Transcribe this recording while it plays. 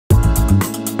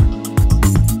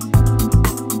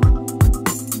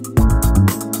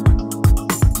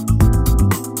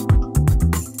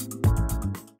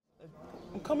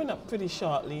Coming up pretty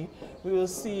shortly, we will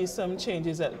see some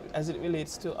changes as it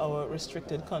relates to our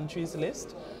restricted countries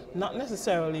list. Not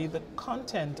necessarily the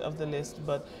content of the list,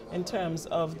 but in terms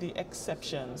of the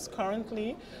exceptions.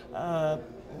 Currently,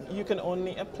 you can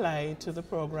only apply to the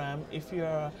program if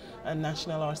you're a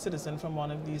national or citizen from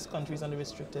one of these countries on the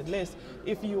restricted list,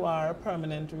 if you are a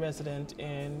permanent resident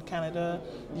in Canada,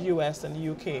 US, and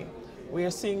UK. We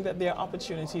are seeing that there are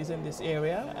opportunities in this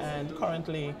area, and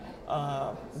currently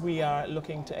we are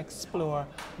looking to explore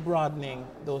broadening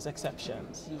those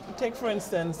exceptions. Take, for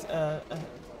instance,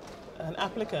 an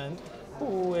applicant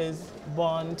who is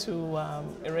born to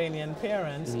Iranian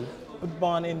parents, but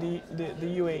born in the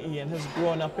UAE and has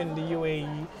grown up in the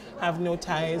UAE, have no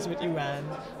ties with Iran,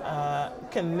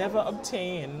 can never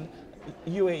obtain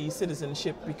UAE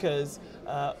citizenship because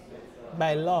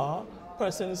by law,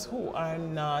 persons who are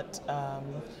not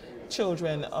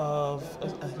children of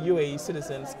UAE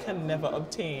citizens can never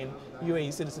obtain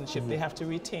UAE citizenship. They have to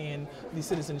retain the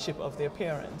citizenship of their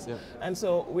parents. Yeah. And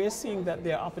so we're seeing that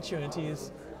there are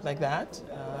opportunities like that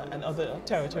and other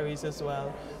territories as well,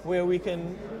 where we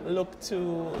can look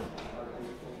to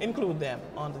include them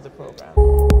onto the program.